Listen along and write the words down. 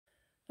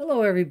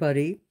Hello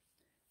everybody.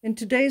 In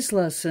today's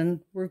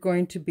lesson, we're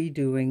going to be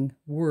doing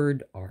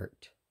word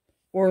art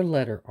or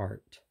letter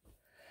art.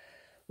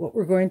 What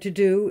we're going to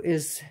do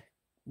is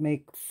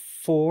make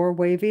 4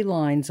 wavy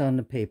lines on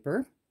the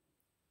paper,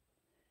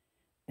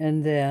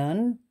 and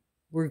then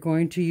we're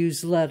going to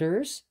use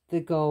letters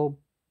that go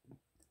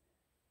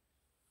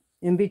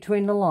in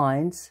between the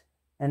lines,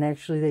 and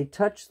actually they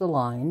touch the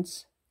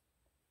lines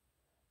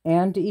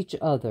and each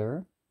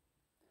other.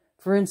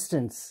 For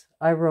instance,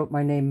 I wrote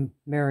my name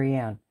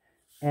Marianne.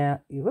 And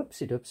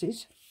whoopsie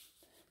doopsies.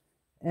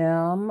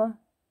 M-A-R,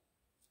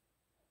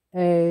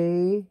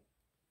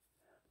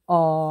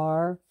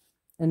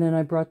 and then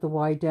I brought the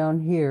Y down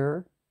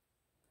here.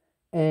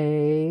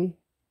 A-N-N.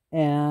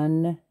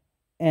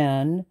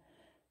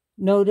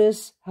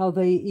 Notice how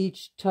they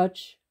each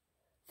touch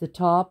the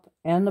top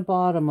and the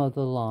bottom of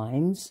the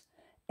lines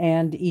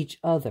and each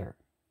other.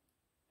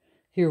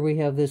 Here we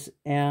have this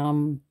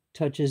M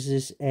touches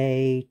this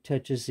A,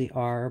 touches the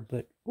R,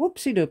 but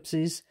whoopsie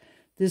doopsies.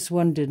 This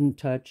one didn't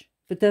touch,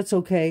 but that's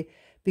okay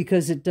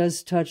because it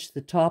does touch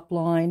the top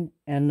line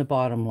and the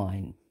bottom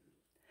line.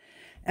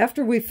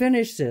 After we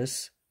finish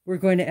this, we're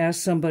going to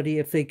ask somebody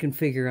if they can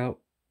figure out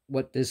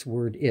what this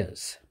word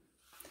is.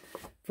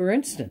 For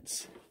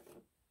instance,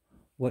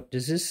 what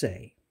does this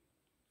say?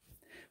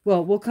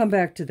 Well, we'll come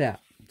back to that.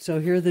 So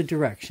here are the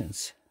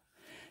directions.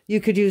 You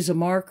could use a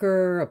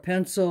marker, a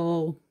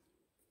pencil,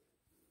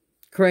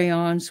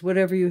 crayons,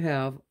 whatever you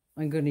have.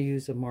 I'm going to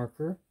use a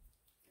marker.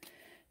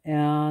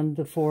 And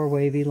the 4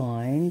 wavy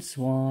lines.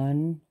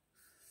 1,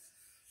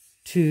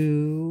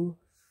 2,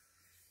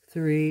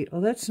 3.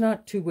 Oh, that's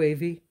not too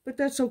wavy, but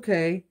that's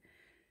okay.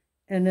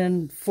 And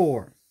then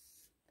 4.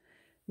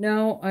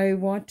 Now I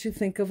want to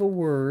think of a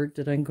word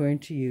that I'm going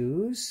to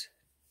use.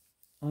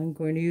 I'm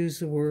going to use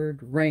the word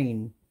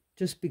rain,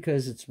 just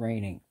because it's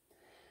raining.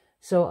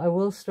 So I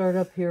will start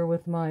up here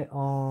with my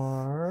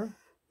R.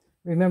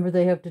 Remember,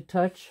 they have to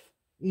touch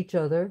each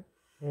other.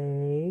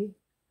 A,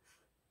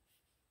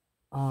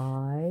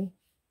 I,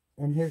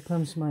 and here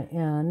comes my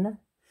N,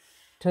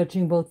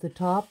 touching both the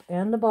top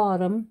and the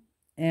bottom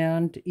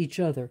and each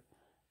other.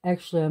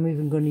 Actually, I'm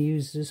even going to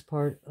use this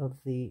part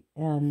of the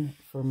N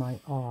for my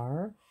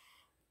R.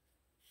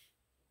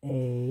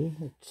 A,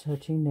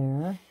 touching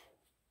there.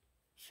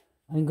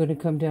 I'm going to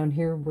come down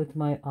here with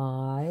my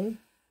I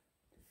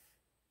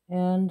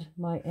and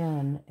my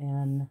N,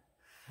 N-R-A-I-N.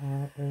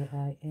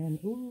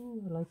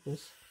 Ooh, I like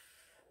this.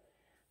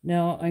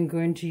 Now I'm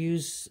going to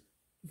use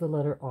the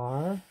letter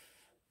R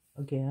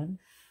again.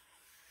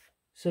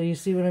 So you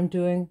see what I'm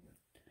doing?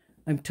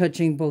 I'm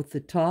touching both the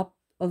top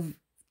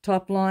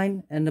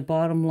line and the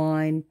bottom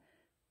line,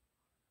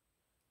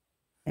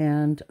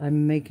 and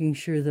I'm making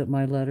sure that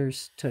my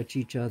letters touch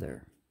each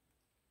other.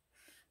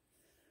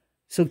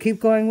 So keep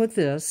going with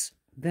this,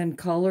 then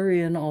color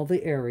in all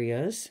the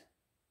areas,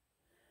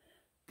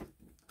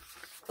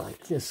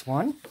 like this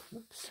one.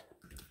 Oops.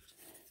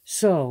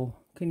 So,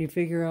 can you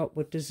figure out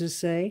what does this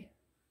say?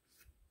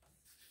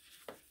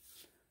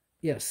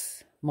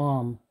 Yes,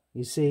 mom.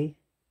 You see?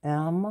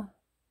 M-O-M.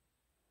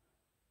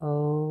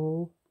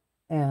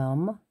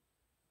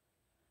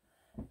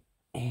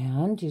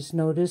 And just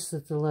notice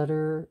that the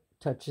letter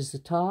touches the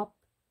top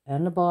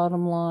and the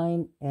bottom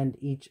line and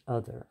each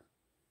other.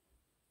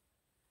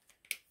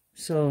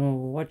 So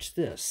watch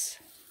this.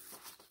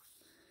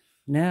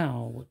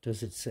 Now, what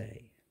does it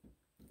say?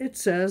 It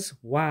says,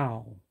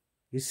 wow.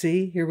 You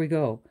see? Here we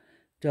go.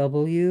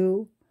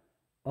 W-O-W.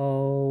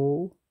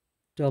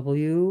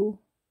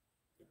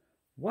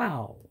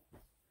 Wow.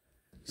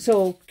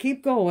 So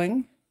keep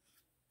going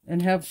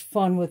and have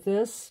fun with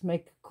this.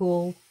 Make a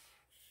cool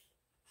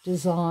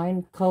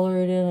design. Color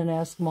it in and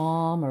ask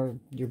mom or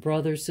your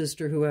brother,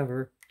 sister,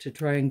 whoever to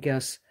try and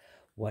guess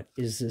what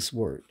is this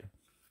word.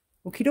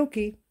 Okie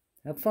dokie.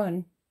 Have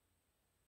fun.